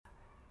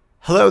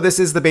Hello, this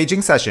is the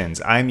Beijing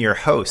Sessions. I'm your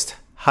host,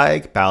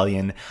 Haig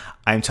Balian.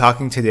 I'm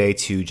talking today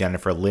to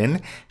Jennifer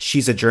Lin.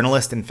 She's a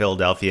journalist in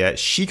Philadelphia.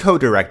 She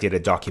co-directed a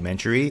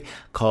documentary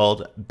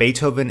called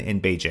Beethoven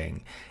in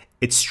Beijing.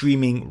 It's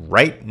streaming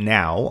right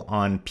now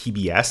on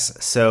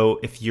PBS, so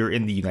if you're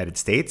in the United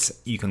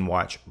States, you can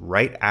watch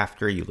right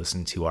after you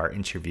listen to our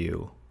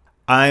interview.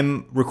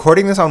 I'm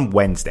recording this on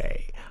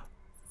Wednesday.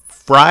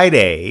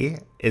 Friday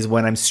is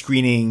when I'm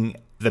screening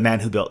The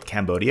Man Who Built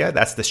Cambodia.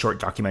 That's the short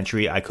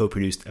documentary I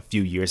co-produced a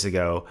few years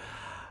ago.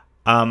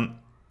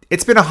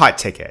 It's been a hot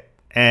ticket,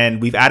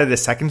 and we've added a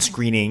second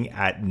screening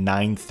at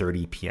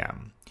 9:30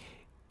 p.m.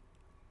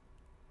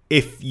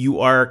 If you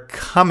are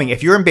coming,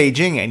 if you're in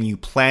Beijing and you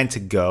plan to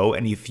go,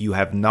 and if you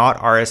have not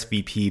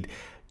RSVP'd,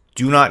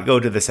 do not go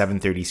to the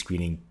 7:30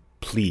 screening.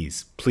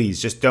 Please,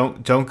 just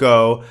don't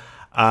go.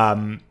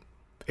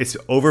 It's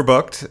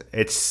overbooked.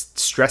 It's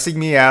stressing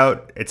me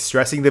out. It's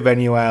stressing the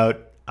venue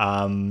out.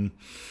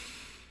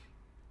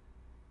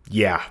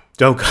 Yeah,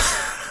 don't go.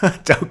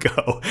 Don't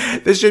go.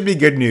 This should be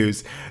good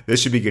news.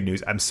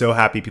 I'm so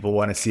happy people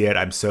want to see it.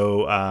 I'm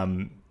so,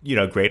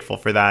 grateful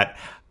for that.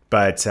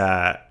 But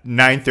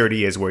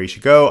 9:30 is where you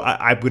should go.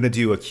 I'm going to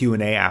do a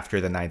Q&A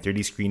after the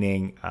 9:30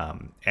 screening,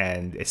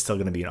 and it's still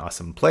going to be an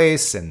awesome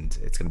place, and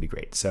it's going to be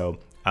great. So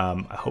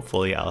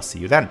hopefully I'll see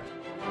you then.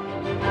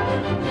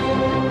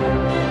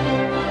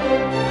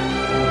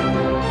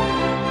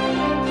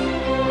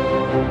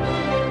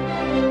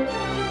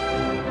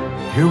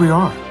 Here we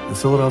are, the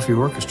Philadelphia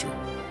Orchestra,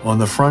 on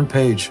the front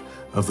page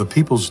of the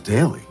People's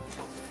Daily.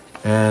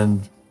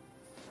 And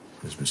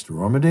there's Mr.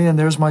 Ormandy, and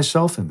there's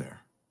myself in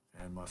there.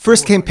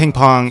 First came ping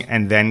pong,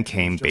 and then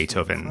came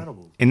Beethoven.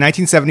 In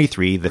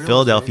 1973, the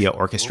Philadelphia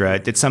Orchestra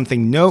did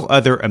something no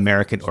other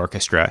American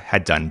orchestra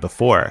had done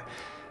before.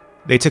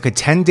 They took a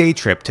 10-day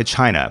trip to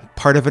China,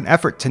 part of an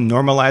effort to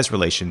normalize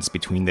relations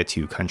between the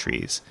two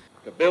countries.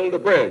 To build a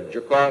bridge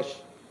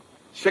across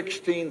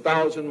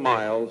 16,000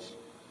 miles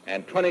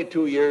and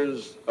 22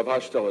 years of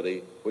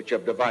hostility which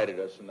have divided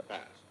us in the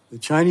past. The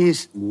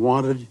Chinese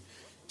wanted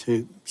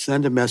to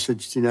send a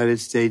message to the United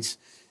States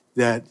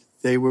that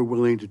they were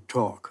willing to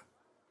talk.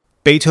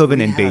 Beethoven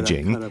in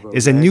Beijing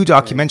is a new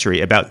documentary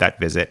about that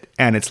visit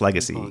and its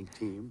legacy.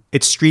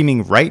 It's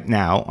streaming right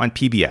now on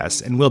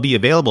PBS and will be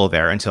available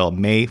there until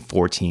May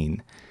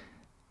 14.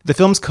 The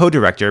film's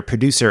co-director,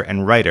 producer,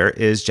 and writer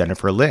is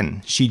Jennifer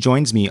Lin. She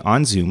joins me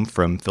on Zoom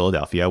from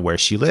Philadelphia, where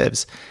she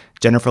lives.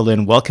 Jennifer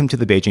Lin, welcome to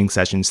the Beijing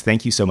Sessions.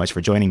 Thank you so much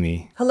for joining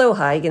me. Hello,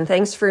 Haig, and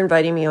thanks for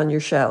inviting me on your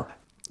show.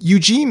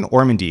 Eugene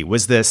Ormandy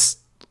was this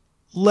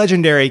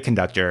legendary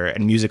conductor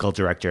and musical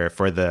director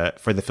for the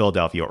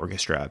Philadelphia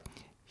Orchestra.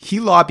 He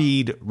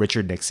lobbied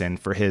Richard Nixon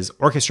for his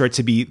orchestra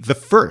to be the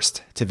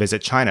first to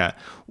visit China.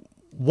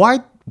 Why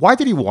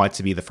did he want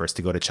to be the first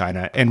to go to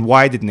China, and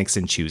why did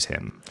Nixon choose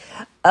him?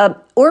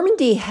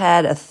 Ormandy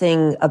had a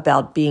thing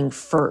about being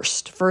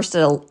first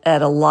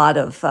at a lot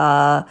of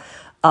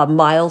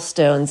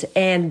milestones,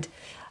 and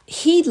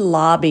he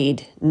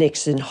lobbied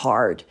Nixon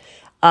hard.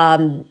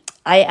 I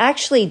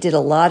actually did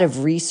a lot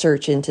of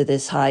research into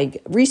this,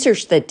 Haig,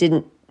 research that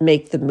didn't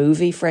make the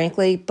movie,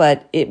 frankly,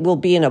 but it will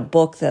be in a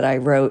book that I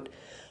wrote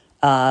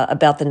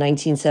about the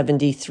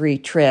 1973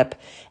 trip.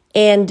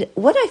 And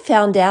what I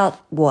found out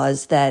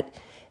was that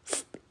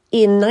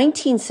in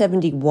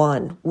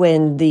 1971,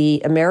 when the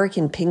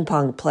American ping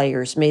pong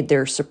players made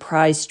their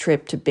surprise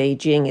trip to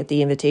Beijing at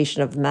the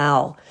invitation of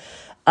Mao,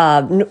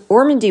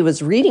 Ormandy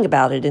was reading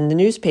about it in the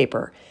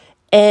newspaper.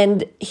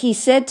 And he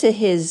said to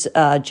his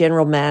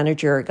general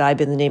manager, a guy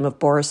by the name of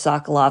Boris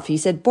Sokolov, he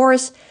said,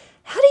 "Boris,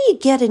 how do you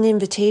get an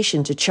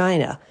invitation to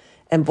China?"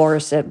 And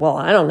Boris said, "Well,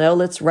 I don't know.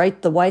 Let's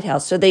write the White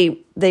House." So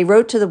they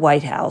wrote to the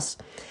White House,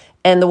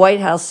 and the White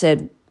House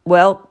said,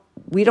 "Well,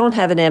 we don't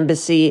have an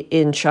embassy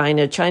in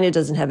China. China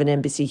doesn't have an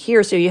embassy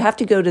here, so you have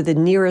to go to the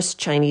nearest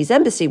Chinese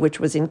embassy, which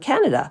was in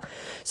Canada."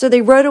 So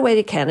they wrote away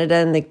to Canada,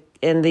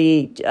 and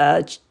the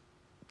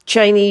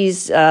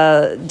Chinese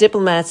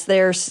diplomats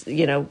there,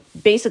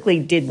 basically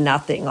did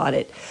nothing on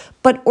it.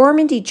 But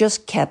Ormandy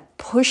just kept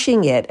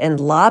pushing it and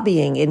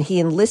lobbying, and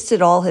he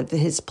enlisted all of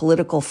his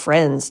political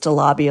friends to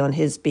lobby on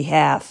his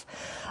behalf.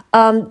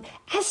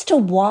 As to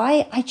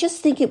why, I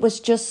just think it was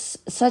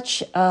just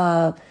such...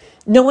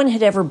 no one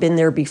had ever been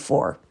there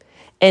before.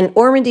 And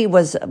Ormandy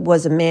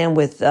was a man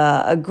with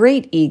a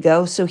great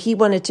ego, so he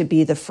wanted to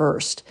be the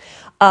first.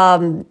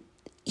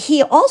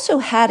 He also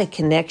had a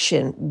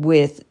connection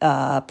with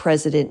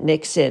President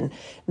Nixon.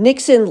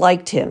 Nixon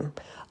liked him.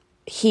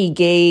 He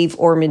gave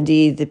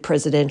Ormandy the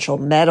Presidential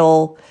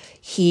Medal.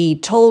 He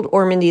told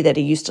Ormandy that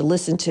he used to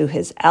listen to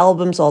his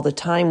albums all the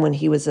time when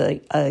he was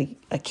a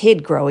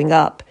kid growing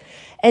up.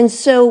 And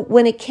so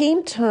when it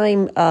came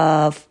time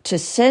to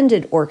send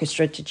an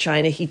orchestra to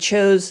China,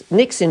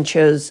 Nixon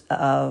chose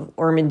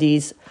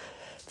Ormandy's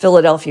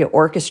Philadelphia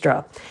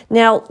Orchestra.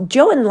 Now,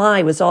 Zhou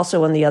Enlai was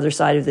also on the other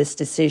side of this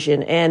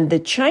decision, and the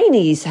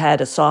Chinese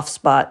had a soft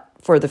spot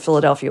for the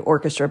Philadelphia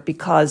Orchestra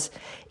because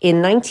in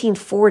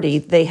 1940,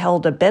 they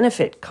held a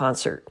benefit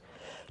concert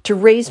to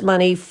raise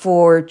money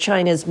for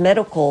China's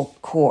medical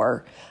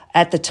corps.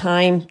 At the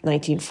time,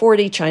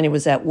 1940, China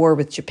was at war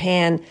with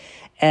Japan,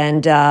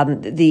 and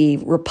the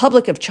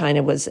Republic of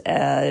China was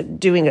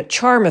doing a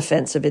charm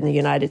offensive in the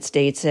United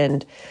States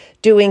and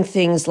doing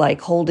things like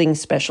holding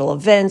special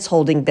events,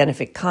 holding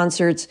benefit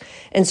concerts.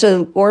 And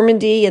so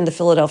Ormandy and the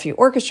Philadelphia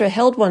Orchestra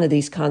held one of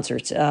these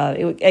concerts.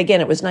 Again,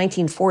 it was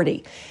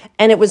 1940.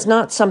 And it was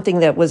not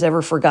something that was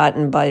ever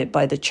forgotten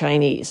by the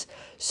Chinese.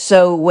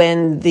 So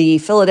when the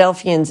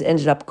Philadelphians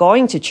ended up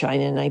going to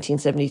China in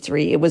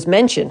 1973, it was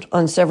mentioned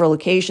on several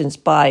occasions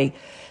by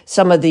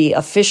some of the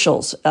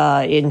officials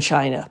in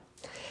China.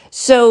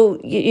 So,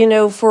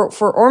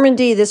 for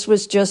Ormandy, this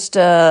was just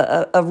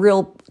a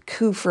real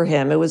coup for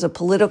him. It was a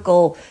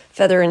political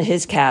feather in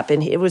his cap,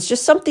 and it was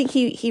just something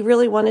he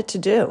really wanted to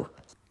do.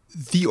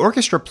 The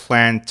orchestra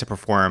planned to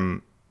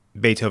perform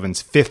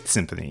Beethoven's Fifth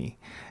Symphony,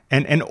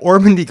 and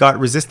Ormandy got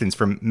resistance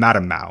from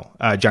Madame Mao,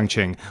 Jiang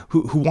Qing,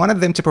 who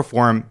wanted them to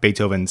perform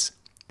Beethoven's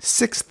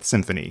Sixth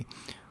Symphony.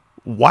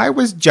 Why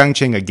was Jiang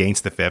Qing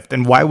against the Fifth,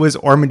 and why was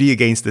Ormandy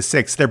against the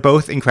Sixth? They're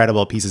both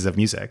incredible pieces of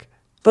music.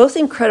 Both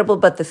incredible,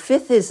 but the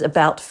Fifth is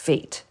about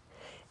fate.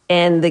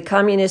 And the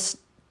communists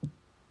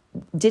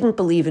didn't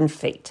believe in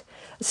fate.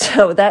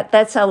 So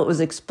that's how it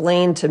was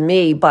explained to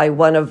me by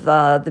one of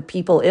the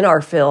people in our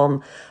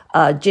film,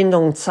 Jin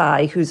Dong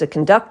Tsai, who's a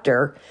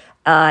conductor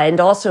and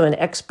also an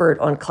expert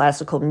on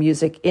classical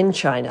music in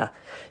China.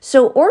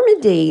 So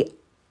Ormandy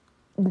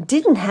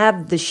didn't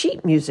have the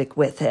sheet music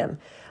with him.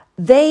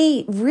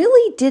 They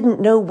really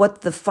didn't know what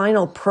the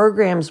final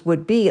programs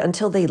would be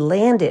until they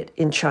landed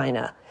in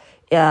China.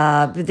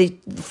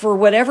 For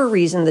whatever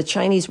reason, the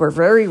Chinese were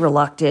very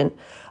reluctant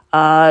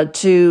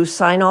to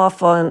sign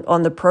off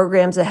on the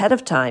programs ahead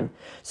of time.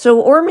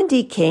 So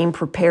Ormandy came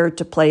prepared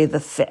to play the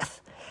Fifth.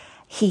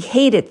 He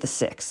hated the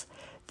Sixth.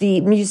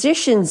 The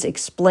musicians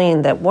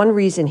explained that one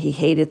reason he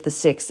hated the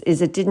Sixth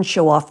is it didn't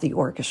show off the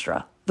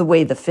orchestra the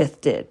way the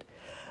Fifth did.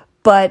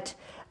 But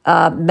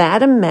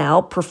Madame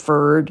Mao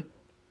preferred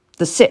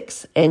the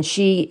Sixth, and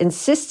she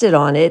insisted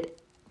on it.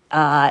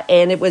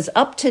 And it was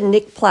up to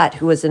Nick Platt,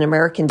 who was an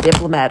American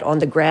diplomat on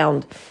the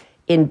ground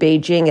in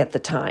Beijing at the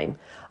time.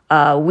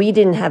 We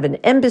didn't have an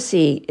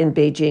embassy in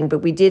Beijing, but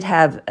we did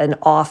have an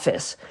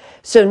office.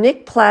 So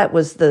Nick Platt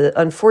was the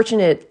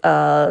unfortunate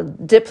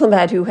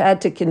diplomat who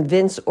had to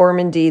convince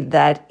Ormandy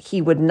that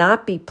he would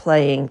not be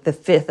playing the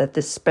Fifth at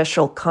this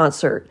special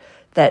concert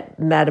that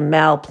Madame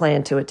Mao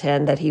planned to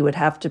attend, that he would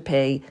have to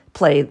play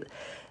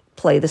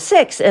the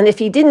Sixth. And if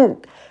he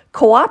didn't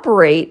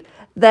cooperate,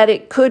 that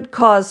it could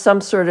cause some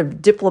sort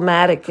of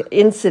diplomatic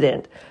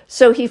incident.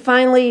 So he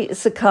finally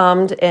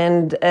succumbed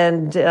and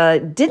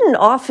didn't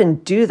often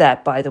do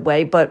that, by the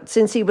way, but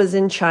since he was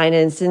in China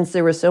and since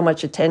there was so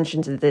much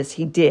attention to this,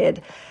 he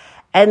did.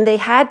 And they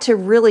had to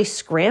really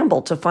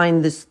scramble to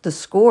find the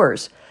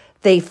scores.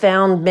 They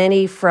found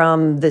many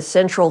from the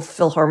Central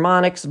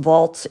Philharmonic's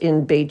vaults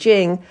in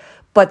Beijing,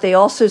 but they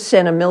also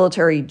sent a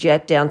military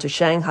jet down to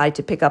Shanghai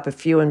to pick up a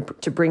few and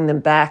to bring them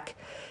back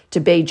to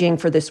Beijing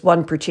for this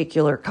one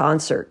particular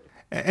concert.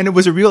 And it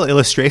was a real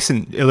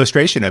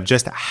illustration of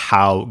just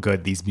how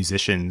good these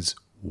musicians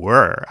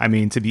were. I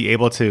mean, to be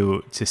able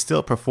to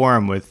still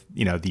perform with,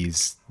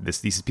 these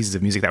pieces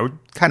of music that were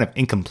kind of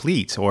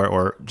incomplete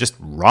or just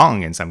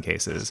wrong in some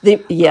cases.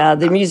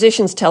 The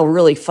musicians tell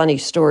really funny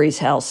stories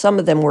how some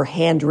of them were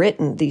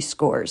handwritten, these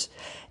scores.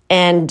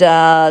 And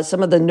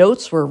some of the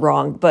notes were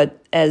wrong, but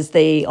as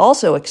they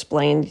also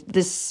explained,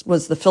 this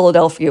was the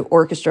Philadelphia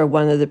Orchestra,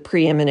 one of the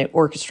preeminent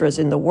orchestras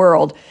in the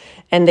world,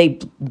 and they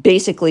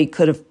basically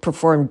could have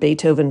performed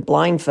Beethoven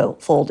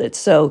blindfolded.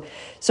 So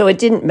it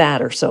didn't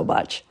matter so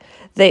much.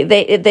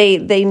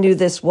 They knew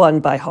this one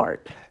by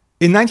heart.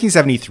 In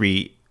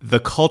 1973, the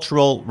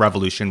Cultural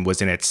Revolution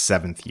was in its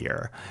 7th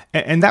year.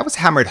 And that was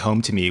hammered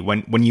home to me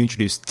when you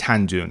introduced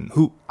Tan Dun,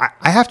 who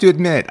I have to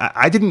admit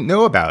I didn't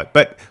know about,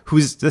 but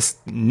who's this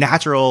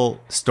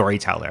natural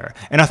storyteller.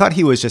 And I thought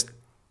he was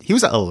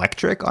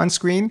electric on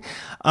screen.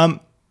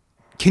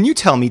 Can you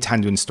tell me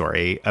Tan Dun's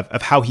story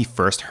of how he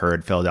first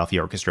heard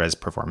Philadelphia Orchestra's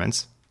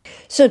performance?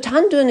 So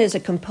Tan Dun is a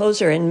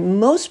composer,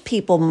 and most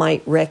people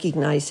might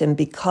recognize him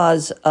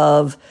because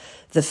of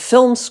the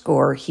film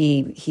score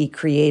he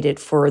created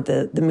for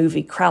the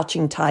movie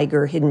Crouching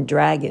Tiger, Hidden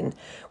Dragon,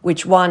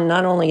 which won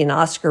not only an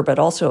Oscar but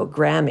also a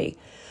Grammy.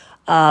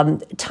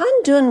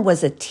 Tan Dun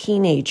was a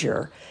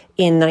teenager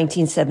in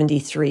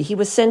 1973. He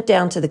was sent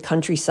down to the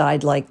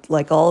countryside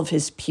like all of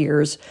his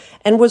peers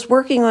and was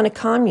working on a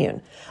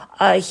commune.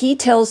 He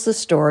tells the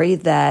story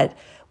that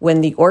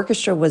when the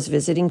orchestra was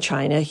visiting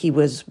China, he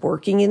was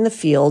working in the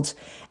fields.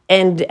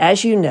 And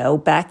as you know,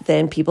 back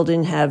then, people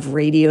didn't have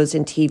radios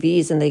and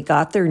TVs, and they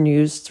got their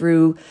news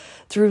through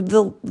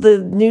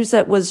the news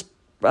that was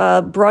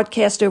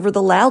broadcast over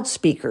the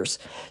loudspeakers.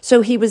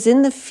 So he was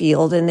in the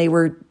field, and they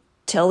were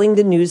telling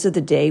the news of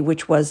the day,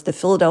 which was the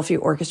Philadelphia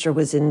Orchestra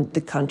was in the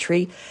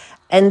country,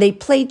 and they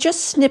played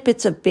just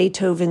snippets of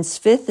Beethoven's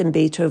Fifth and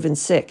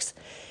Beethoven's Sixth.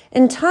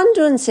 And Tan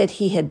Dun said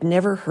he had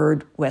never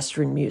heard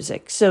Western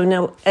music. So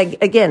now,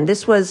 again,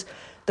 this was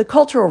the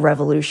Cultural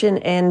Revolution,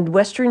 and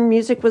Western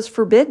music was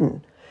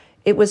forbidden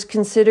it was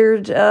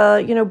considered,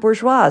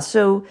 bourgeois.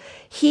 So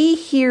he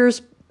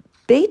hears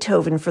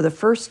Beethoven for the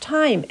first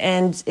time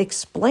and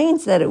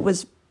explains that it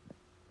was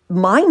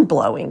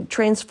mind-blowing,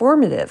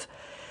 transformative.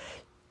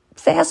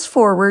 Fast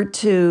forward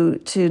to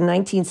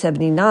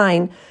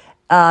 1979,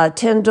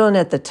 Tian Dun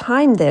at the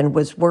time then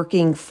was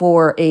working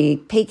for a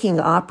Peking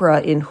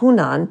opera in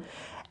Hunan,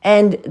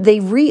 and they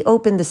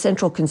reopened the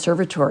Central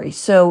Conservatory.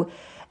 So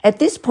at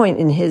this point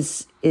in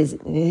his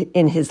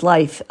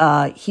life,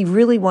 he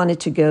really wanted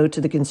to go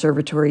to the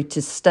conservatory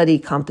to study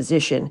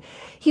composition.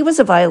 He was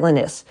a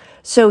violinist,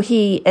 so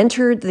he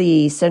entered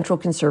the Central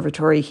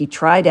Conservatory. He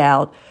tried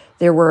out.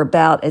 There were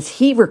about, as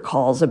he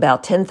recalls,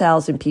 about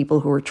 10,000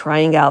 people who were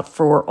trying out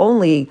for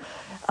only,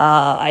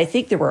 I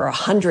think there were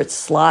 100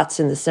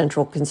 slots in the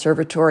Central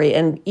Conservatory,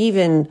 and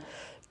even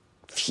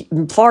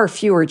far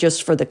fewer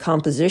just for the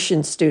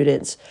composition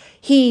students.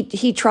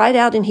 He tried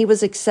out and he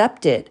was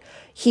accepted.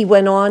 He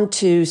went on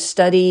to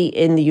study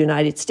in the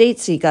United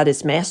States. He got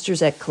his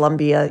master's at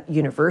Columbia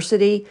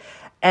University,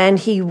 and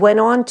he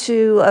went on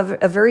to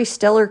a very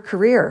stellar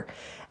career.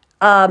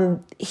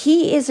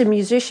 He is a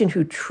musician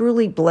who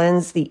truly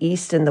blends the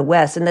East and the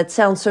West, and that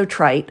sounds so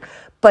trite,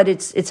 but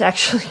it's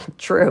actually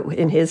true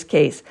in his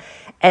case.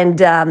 And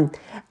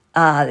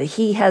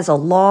he has a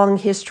long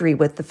history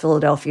with the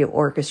Philadelphia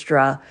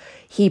Orchestra.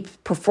 He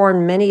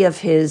performed many of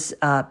his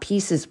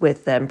pieces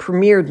with them,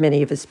 premiered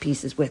many of his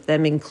pieces with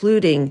them,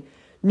 including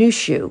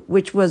Nushu,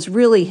 which was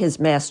really his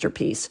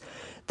masterpiece.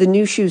 The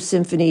Nushu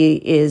Symphony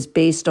is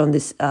based on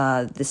this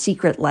the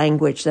secret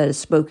language that is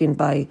spoken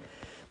by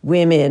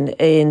women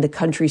in the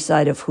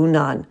countryside of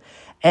Hunan.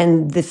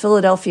 And the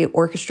Philadelphia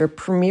Orchestra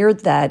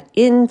premiered that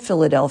in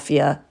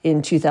Philadelphia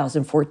in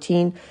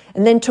 2014,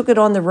 and then took it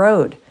on the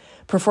road,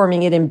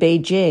 performing it in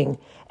Beijing,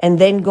 and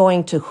then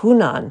going to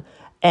Hunan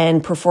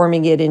and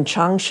performing it in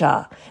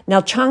Changsha.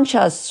 Now,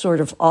 Changsha is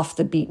sort of off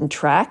the beaten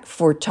track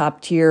for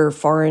top-tier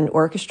foreign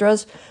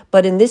orchestras,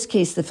 but in this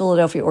case, the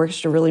Philadelphia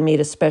Orchestra really made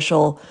a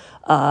special,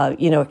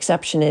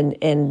 exception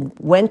and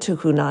went to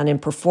Hunan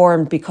and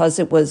performed because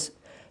it was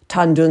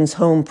Tan Dun's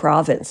home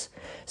province.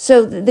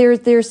 So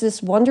there's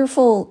this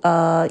wonderful,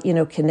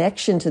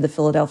 connection to the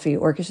Philadelphia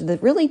Orchestra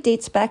that really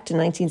dates back to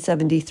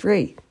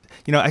 1973.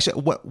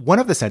 Actually, one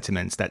of the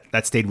sentiments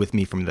that stayed with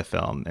me from the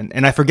film,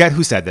 and I forget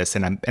who said this,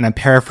 and I'm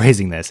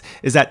paraphrasing this,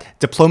 is that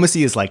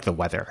diplomacy is like the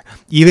weather.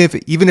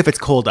 Even if it's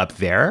cold up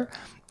there,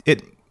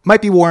 it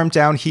might be warm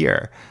down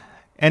here,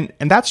 and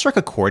that struck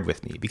a chord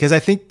with me because I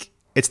think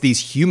it's these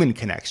human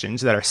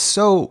connections that are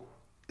so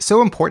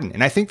important,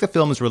 and I think the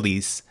film's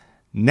release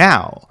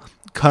now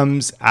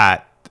comes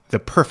at the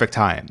perfect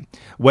time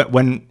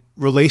when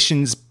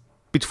relations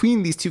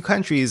between these two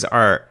countries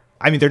are.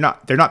 They're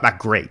not that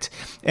great.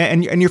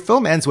 And your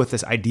film ends with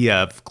this idea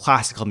of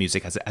classical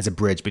music as a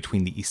bridge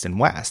between the East and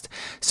West.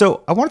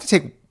 So I wanted to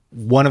take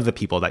one of the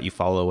people that you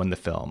follow in the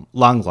film,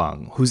 Lang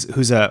Lang,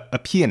 who's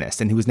a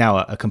pianist and who is now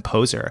a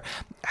composer.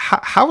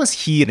 How is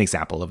he an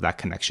example of that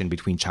connection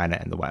between China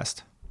and the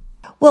West?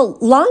 Well,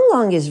 Lang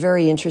Lang is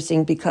very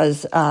interesting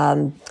because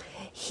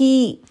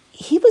he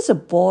was a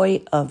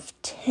boy of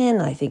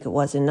 10, I think it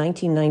was, in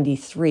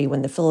 1993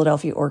 when the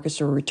Philadelphia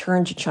Orchestra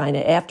returned to China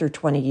after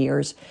 20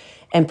 years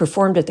and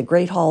performed at the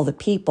Great Hall of the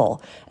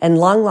People. And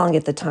Lang Lang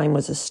at the time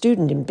was a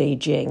student in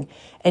Beijing,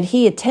 and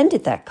he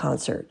attended that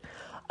concert.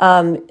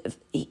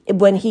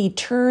 When he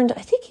turned,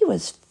 I think he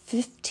was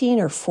 15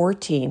 or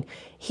 14,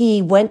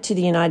 he went to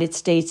the United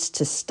States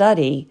to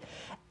study,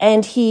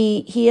 and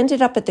he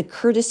ended up at the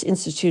Curtis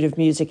Institute of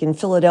Music in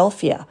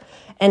Philadelphia.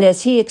 And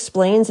as he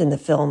explains in the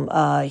film,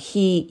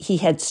 he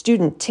had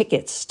student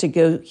tickets to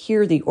go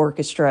hear the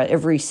orchestra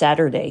every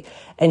Saturday,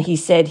 and he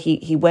said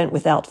he went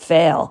without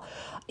fail.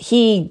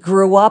 He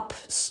grew up,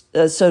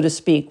 so to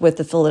speak, with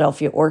the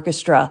Philadelphia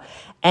Orchestra.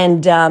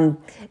 And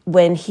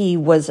when he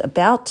was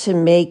about to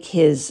make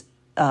his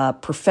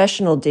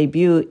professional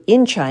debut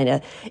in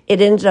China,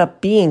 it ended up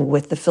being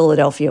with the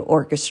Philadelphia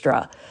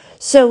Orchestra.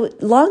 So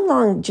Lang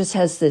Lang just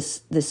has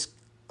this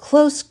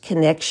close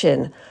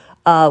connection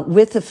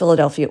with the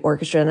Philadelphia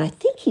Orchestra, and I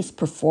think he's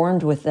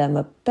performed with them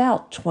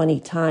about 20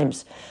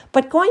 times.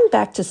 But going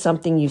back to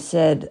something you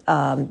said,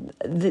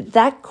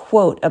 that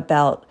quote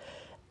about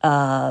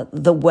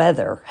the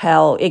weather,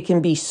 how it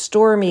can be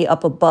stormy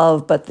up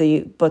above, but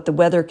the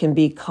weather can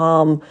be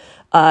calm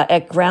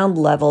at ground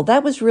level.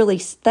 That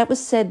was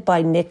said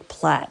by Nick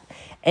Platt,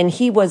 and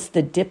he was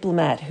the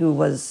diplomat who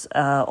was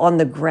on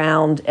the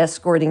ground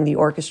escorting the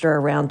orchestra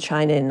around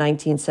China in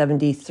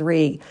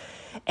 1973.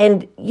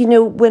 And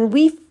when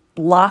we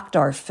locked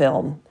our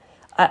film,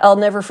 I'll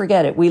never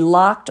forget it. We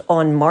locked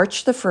on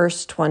March the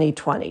 1st,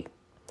 2020,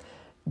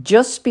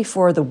 just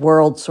before the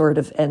world sort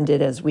of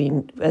ended as we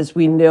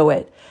know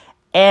it.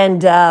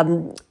 And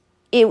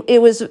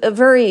it was a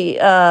very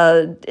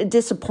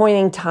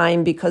disappointing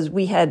time because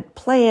we had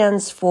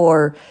plans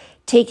for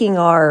taking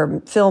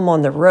our film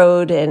on the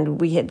road,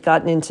 and we had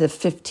gotten into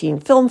 15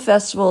 film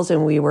festivals,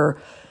 and we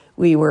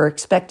were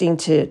expecting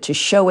to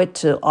show it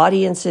to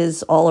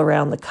audiences all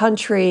around the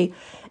country.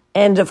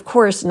 And of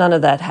course, none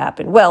of that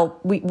happened. Well,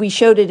 we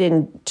showed it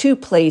in 2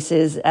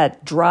 places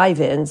at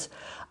drive-ins.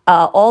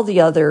 All the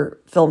other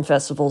film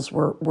festivals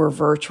were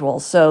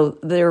virtual. So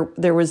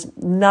there was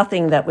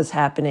nothing that was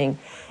happening.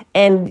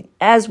 And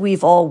as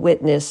we've all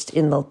witnessed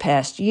in the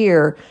past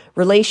year,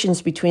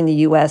 relations between the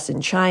U.S.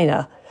 and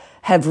China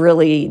have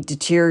really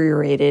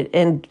deteriorated.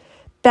 And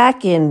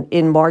back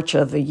in March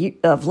of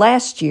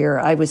last year,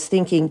 I was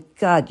thinking,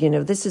 God,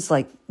 this is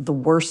like the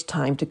worst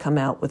time to come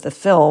out with a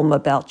film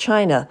about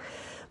China.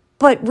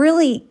 But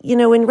really,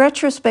 in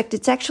retrospect,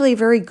 it's actually a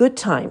very good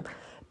time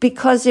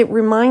because it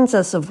reminds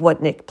us of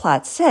what Nick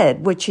Platt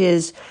said, which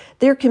is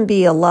there can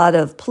be a lot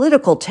of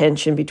political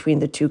tension between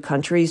the 2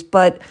 countries.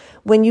 But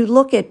when you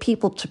look at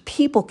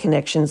people-to-people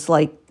connections,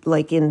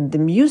 like in the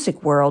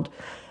music world,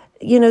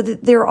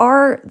 there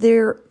are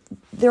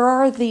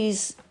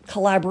these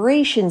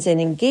collaborations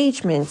and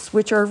engagements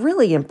which are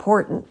really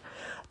important.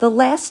 The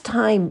last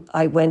time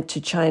I went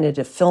to China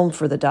to film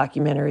for the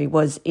documentary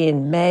was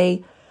in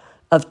May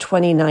of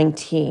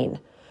 2019,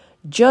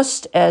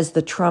 just as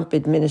the Trump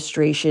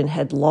administration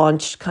had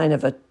launched kind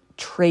of a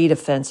trade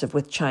offensive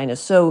with China.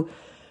 So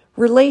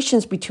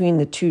relations between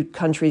the 2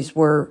 countries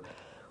were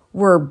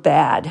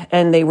bad,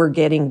 and they were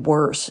getting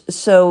worse.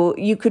 So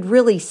you could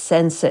really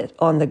sense it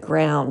on the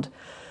ground.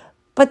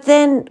 But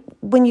then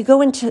when you go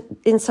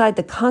inside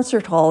the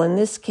concert hall, in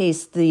this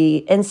case,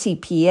 the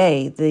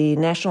NCPA, the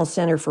National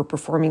Center for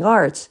Performing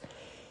Arts,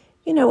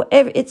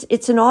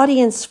 it's an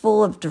audience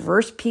full of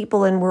diverse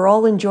people, and we're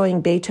all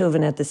enjoying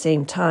Beethoven at the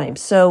same time.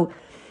 So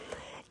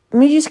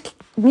music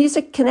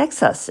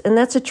connects us, and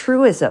that's a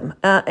truism.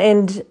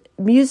 And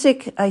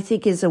music, I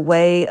think, is a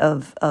way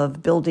of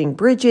building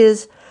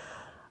bridges.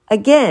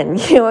 Again,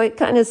 it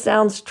kind of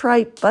sounds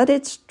trite, but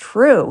it's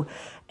true.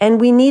 And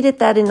we needed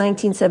that in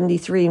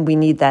 1973, and we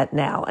need that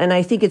now. And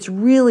I think it's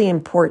really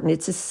important.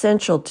 It's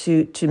essential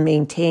to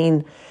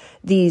maintain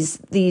these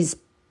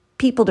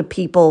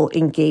people-to-people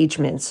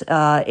engagements,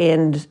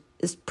 and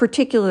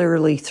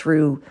particularly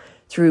through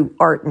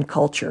art and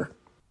culture.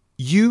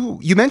 You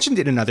mentioned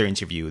in another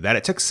interview that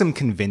it took some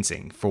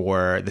convincing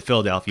for the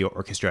Philadelphia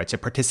Orchestra to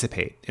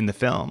participate in the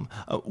film.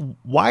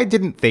 Why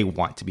didn't they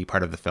want to be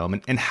part of the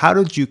film, and how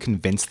did you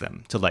convince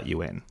them to let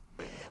you in?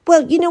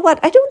 Well, you know what?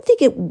 I don't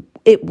think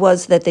it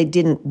was that they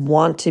didn't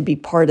want to be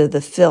part of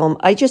the film.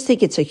 I just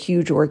think it's a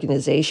huge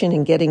organization,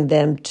 and getting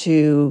them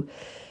to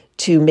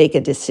make a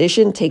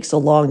decision takes a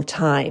long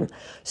time.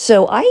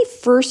 So I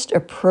first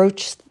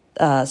approached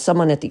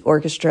someone at the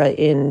orchestra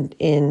in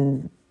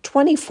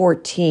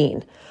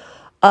 2014.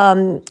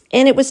 And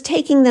it was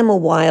taking them a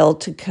while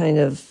to kind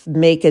of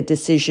make a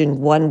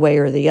decision one way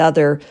or the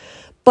other.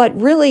 But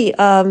really,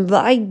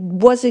 I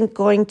wasn't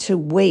going to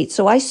wait.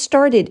 So I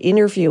started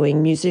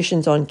interviewing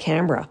musicians on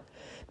camera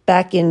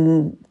back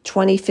in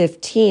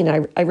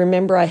 2015. I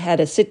remember I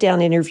had a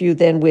sit-down interview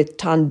then with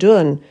Tan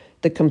Dun,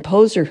 the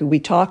composer who we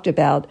talked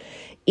about,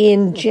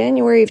 in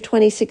January of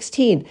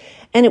 2016.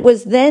 And it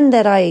was then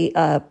that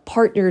I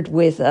partnered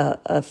with a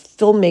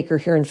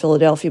filmmaker here in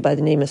Philadelphia by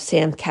the name of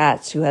Sam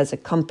Katz, who has a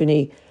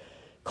company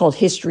called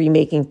History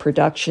Making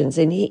Productions.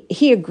 And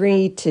he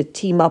agreed to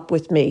team up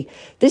with me.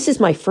 This is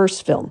my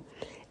first film.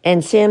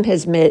 And Sam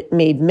has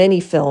made many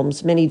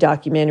films, many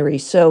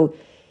documentaries. So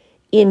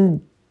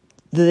in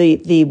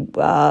the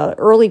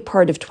early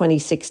part of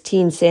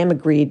 2016, Sam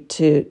agreed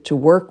to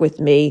work with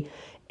me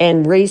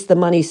and raise the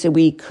money so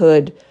we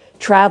could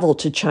travel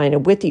to China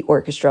with the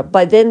orchestra.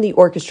 By then, the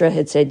orchestra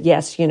had said,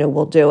 yes,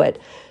 we'll do it.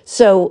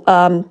 So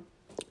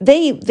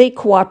they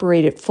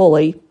cooperated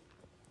fully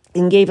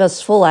and gave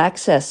us full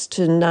access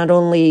to not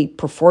only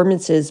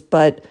performances,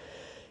 but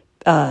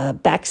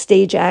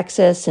backstage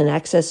access and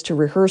access to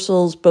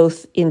rehearsals,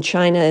 both in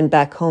China and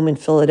back home in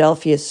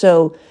Philadelphia.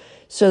 So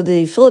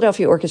the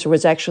Philadelphia Orchestra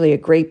was actually a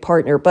great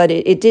partner, but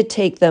it did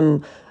take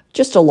them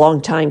just a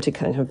long time to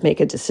kind of make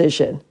a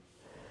decision.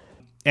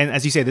 And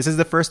as you say, this is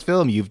the first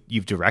film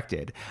you've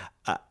directed.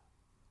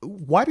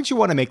 Why did you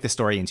want to make the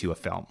story into a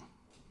film?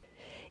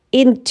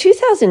 In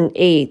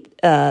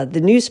 2008,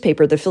 the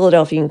newspaper, the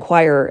Philadelphia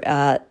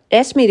Inquirer,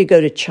 asked me to go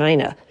to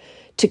China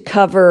to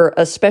cover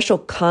a special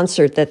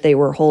concert that they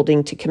were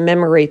holding to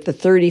commemorate the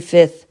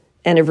 35th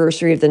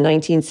anniversary of the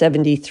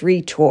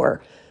 1973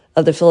 tour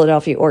of the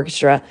Philadelphia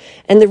Orchestra.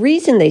 And the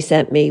reason they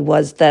sent me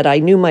was that I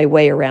knew my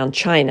way around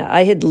China.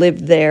 I had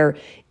lived there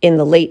in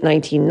the late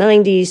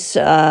 1990s,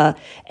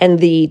 and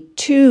the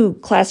 2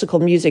 classical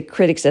music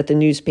critics at the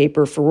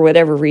newspaper, for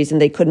whatever reason,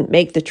 they couldn't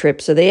make the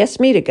trip, so they asked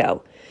me to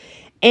go.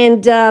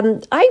 And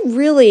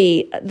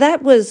that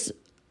was,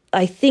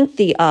 I think,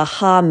 the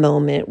aha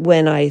moment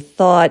when I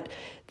thought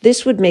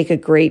this would make a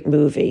great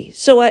movie.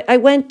 So I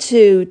went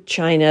to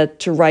China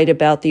to write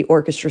about the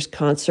orchestra's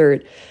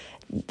concert.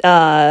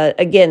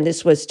 Again,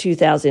 this was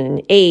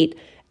 2008,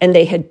 and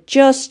they had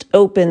just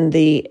opened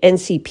the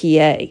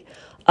NCPA.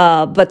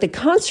 But the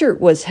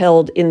concert was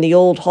held in the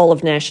old Hall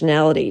of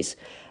Nationalities.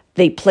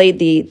 They played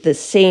the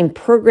same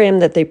program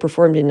that they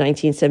performed in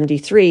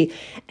 1973.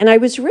 And I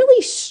was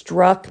really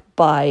struck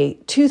by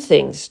 2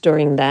 things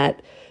during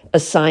that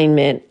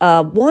assignment.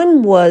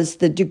 One was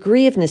the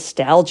degree of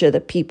nostalgia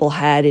that people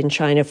had in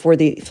China for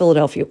the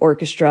Philadelphia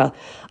Orchestra.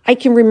 I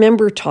can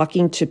remember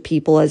talking to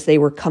people as they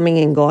were coming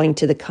and going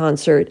to the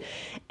concert,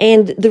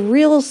 and the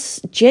real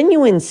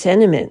genuine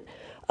sentiment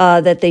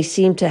that they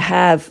seemed to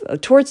have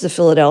towards the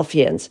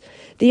Philadelphians.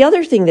 The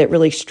other thing that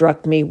really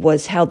struck me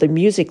was how the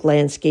music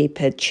landscape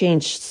had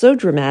changed so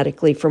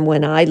dramatically from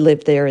when I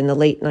lived there in the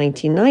late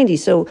 1990s.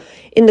 So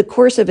in the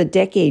course of a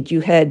decade, you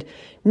had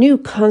new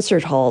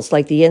concert halls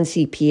like the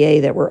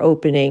NCPA that were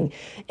opening,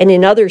 and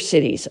in other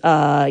cities,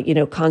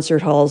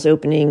 concert halls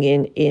opening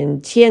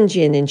in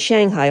Tianjin, in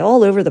Shanghai,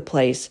 all over the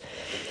place.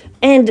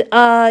 And,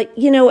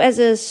 as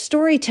a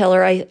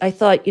storyteller, I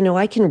thought,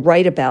 I can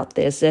write about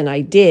this, and I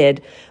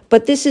did.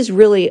 But this is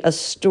really a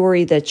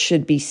story that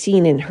should be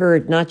seen and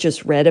heard, not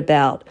just read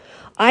about.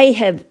 I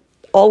have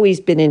always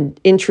been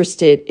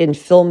interested in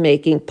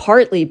filmmaking,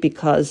 partly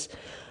because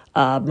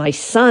my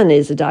son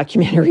is a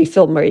documentary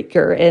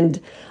filmmaker,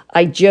 and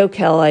I joke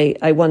how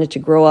I wanted to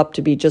grow up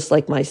to be just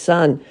like my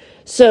son.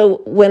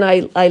 So when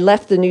I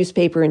left the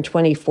newspaper in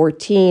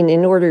 2014,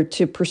 in order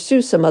to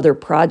pursue some other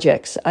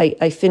projects,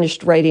 I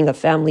finished writing a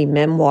family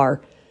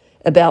memoir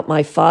about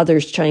my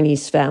father's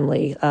Chinese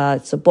family.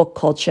 It's a book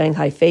called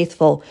Shanghai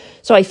Faithful.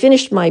 So I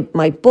finished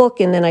my book,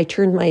 and then I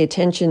turned my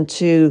attention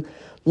to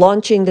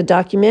launching the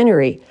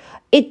documentary.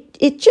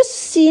 It just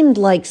seemed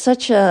like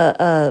such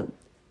a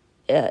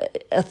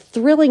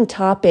thrilling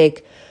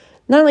topic,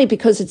 not only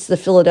because it's the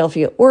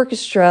Philadelphia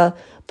Orchestra,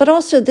 but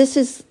also this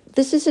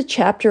is a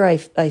chapter, I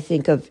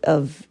think,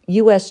 of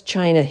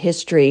U.S.-China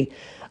history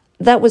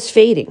that was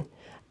fading.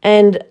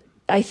 And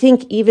I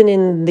think even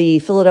in the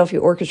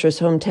Philadelphia Orchestra's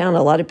hometown,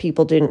 a lot of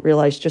people didn't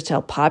realize just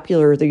how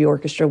popular the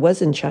orchestra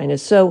was in China.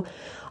 So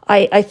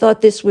I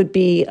thought this would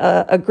be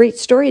a great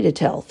story to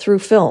tell through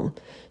film.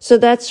 So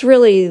that's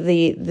really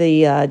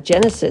the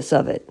genesis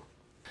of it.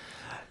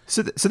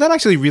 So that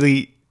actually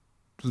really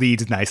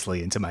leads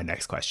nicely into my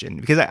next question,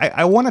 because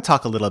I want to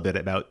talk a little bit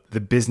about the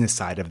business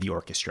side of the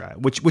orchestra,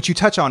 which you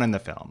touch on in the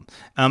film.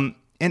 And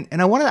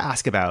I want to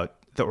ask about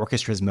the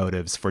orchestra's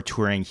motives for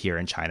touring here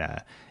in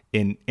China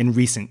in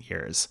recent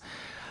years.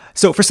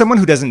 So for someone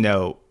who doesn't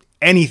know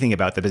anything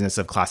about the business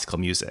of classical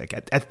music,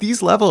 at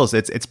these levels,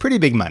 it's pretty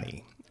big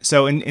money.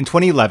 So in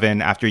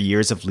 2011, after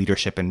years of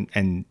leadership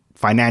and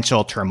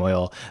financial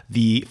turmoil,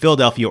 the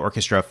Philadelphia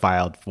Orchestra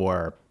filed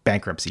for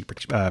bankruptcy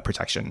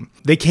protection.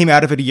 They came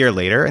out of it a year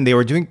later, and they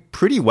were doing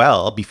pretty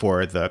well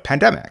before the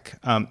pandemic.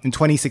 In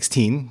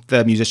 2016,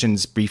 the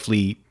musicians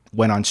briefly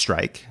went on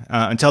strike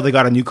until they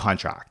got a new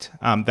contract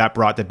that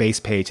brought the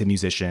base pay to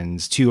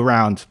musicians to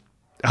around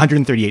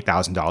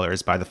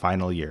 $138,000 by the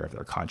final year of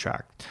their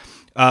contract.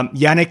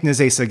 Yannick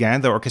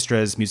Nézet-Séguin, the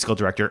orchestra's musical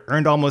director,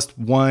 earned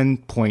almost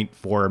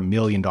 $1.4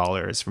 million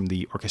from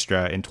the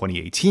orchestra in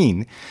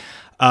 2018.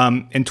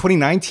 In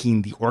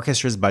 2019, the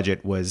orchestra's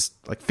budget was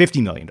like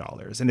 $50 million,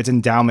 and its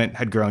endowment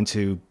had grown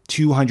to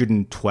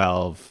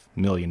 $212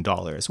 million,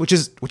 which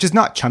is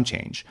not chump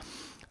change.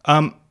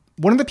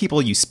 One of the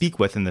people you speak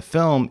with in the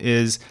film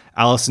is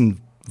Alison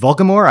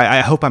Volgamore.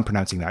 I hope I'm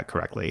pronouncing that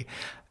correctly.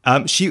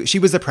 She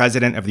was the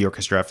president of the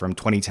orchestra from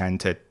 2010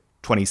 to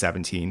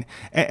 2017.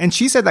 And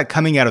she said that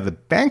coming out of the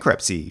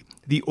bankruptcy,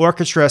 the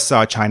orchestra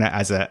saw China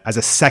as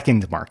a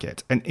second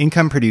market, an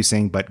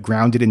income-producing but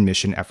grounded in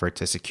mission effort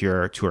to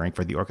secure touring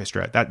for the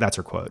orchestra. That's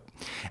her quote.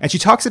 And she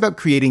talks about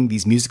creating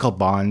these musical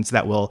bonds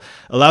that will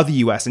allow the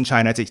U.S. and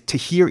China to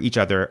hear each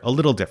other a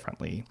little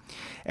differently.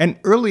 And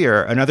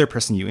earlier, another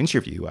person you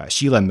interview,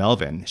 Sheila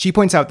Melvin, she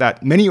points out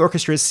that many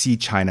orchestras see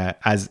China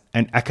as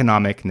an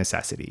economic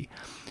necessity.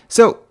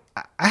 So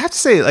I have to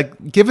say,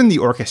 like, given the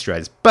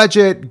orchestra's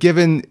budget,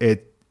 given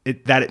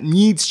that it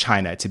needs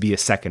China to be a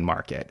second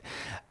market,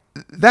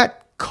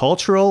 that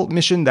cultural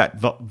mission that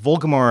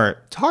Volgamore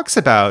talks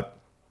about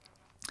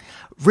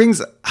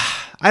rings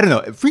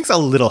a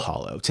little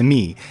hollow to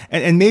me.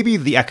 And maybe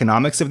the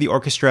economics of the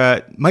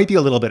orchestra might be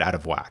a little bit out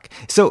of whack.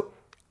 So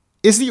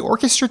is the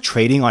orchestra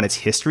trading on its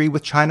history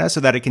with China so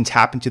that it can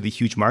tap into the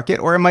huge market,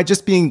 or am I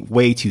just being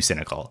way too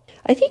cynical?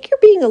 I think you're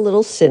being a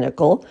little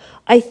cynical.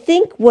 I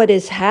think what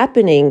is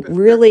happening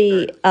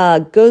really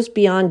goes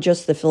beyond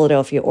just the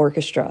Philadelphia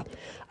Orchestra.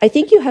 I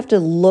think you have to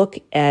look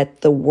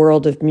at the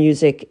world of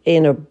music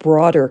in a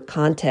broader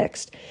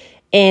context.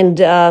 And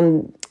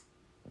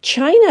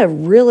China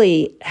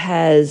really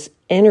has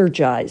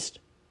energized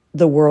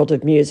the world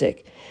of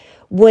music.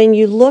 When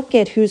you look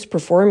at who's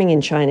performing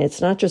in China,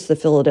 it's not just the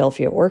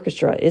Philadelphia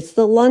Orchestra, it's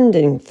the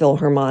London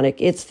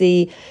Philharmonic, it's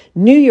the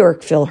New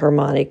York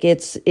Philharmonic,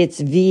 it's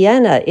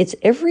Vienna, it's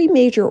every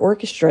major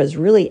orchestra is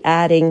really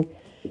adding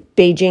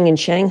Beijing and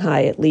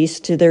Shanghai, at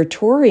least, to their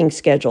touring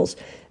schedules.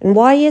 And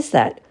why is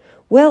that?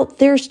 Well,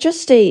 there's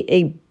just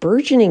a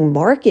burgeoning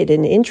market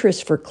and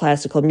interest for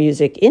classical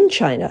music in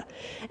China.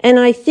 And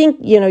I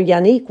think,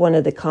 Yannick, one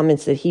of the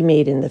comments that he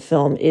made in the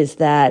film is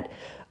that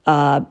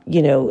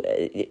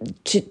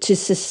to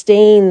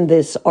sustain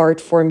this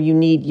art form, you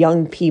need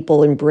young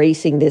people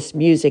embracing this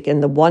music.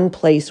 And the one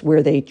place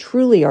where they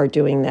truly are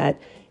doing that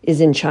is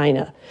in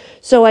China.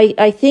 So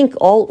I think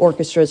all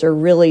orchestras are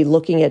really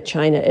looking at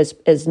China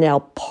as now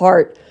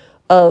part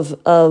of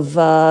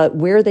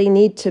where they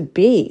need to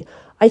be.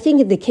 I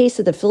think in the case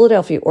of the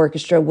Philadelphia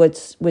Orchestra,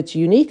 what's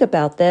unique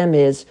about them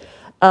is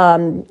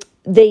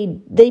they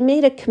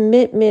made a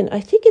commitment. I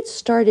think it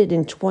started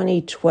in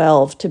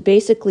 2012 to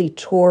basically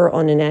tour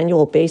on an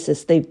annual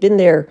basis. They've been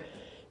there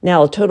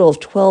now a total of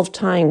 12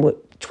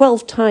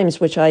 times,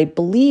 which I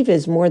believe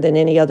is more than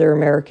any other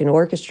American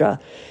orchestra.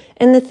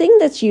 And the thing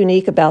that's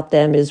unique about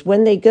them is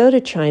when they go to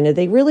China,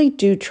 they really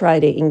do try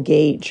to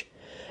engage.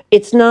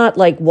 It's not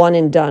like one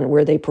and done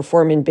where they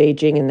perform in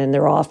Beijing and then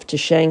they're off to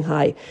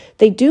Shanghai.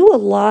 They do a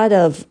lot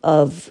of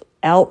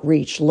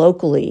outreach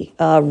locally,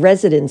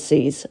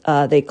 residencies,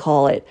 they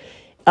call it,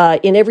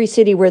 in every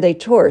city where they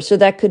tour. So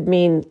that could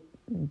mean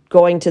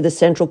going to the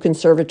Central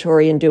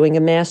Conservatory and doing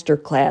a master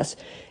class.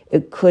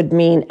 It could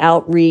mean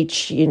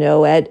outreach,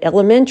 at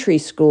elementary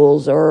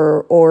schools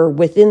or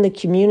within the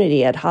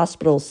community at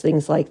hospitals,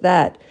 things like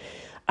that.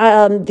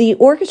 The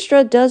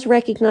orchestra does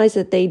recognize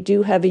that they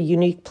do have a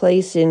unique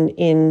place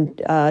in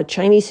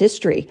Chinese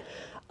history,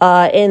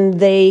 and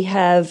they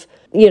have,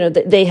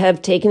 they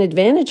have taken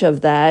advantage of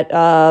that,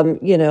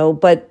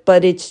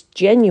 but it's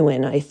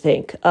genuine, I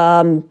think.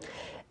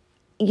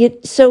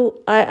 So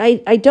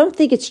I don't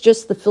think it's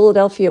just the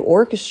Philadelphia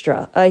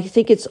Orchestra. I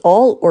think it's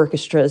all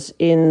orchestras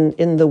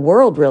in the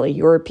world, really,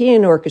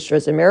 European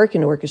orchestras,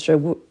 American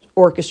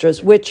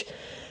orchestras, which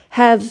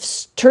have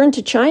turned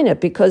to China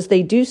because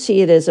they do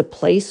see it as a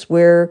place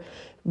where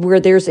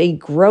there's a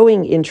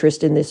growing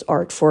interest in this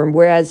art form,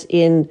 whereas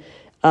in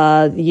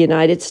the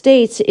United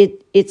States,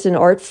 it's an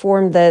art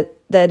form that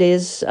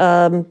is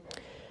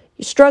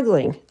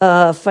struggling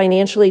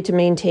financially to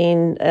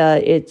maintain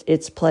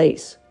its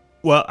place.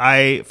 Well,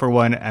 I, for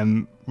one,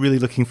 am really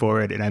looking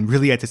forward and I'm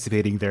really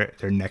anticipating their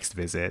next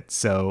visit.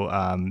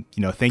 So,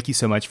 thank you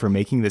so much for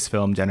making this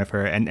film,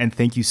 Jennifer. And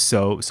thank you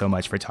so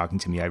much for talking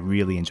to me. I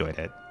really enjoyed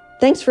it.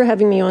 Thanks for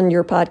having me on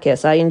your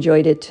podcast. I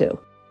enjoyed it too.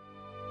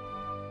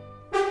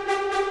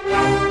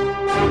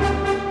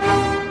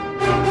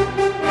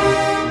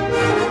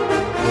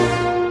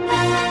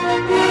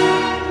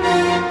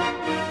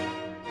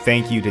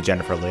 Thank you to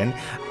Jennifer Lin.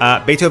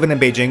 Beethoven in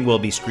Beijing will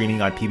be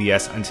screening on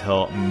PBS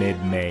until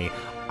mid-May.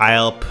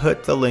 I'll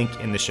put the link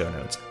in the show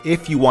notes.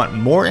 If you want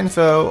more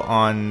info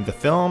on the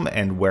film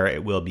and where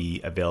it will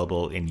be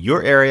available in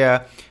your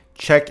area,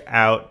 check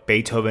out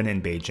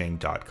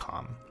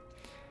beethoveninbeijing.com.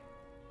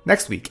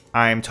 Next week,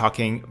 I'm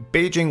talking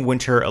Beijing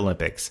Winter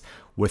Olympics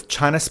with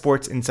China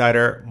Sports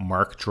Insider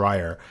Mark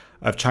Dreyer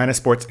of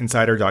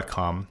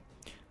Chinasportsinsider.com.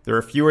 There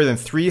are fewer than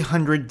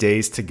 300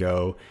 days to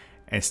go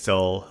and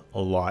still a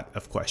lot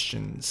of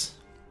questions.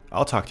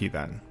 I'll talk to you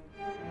then.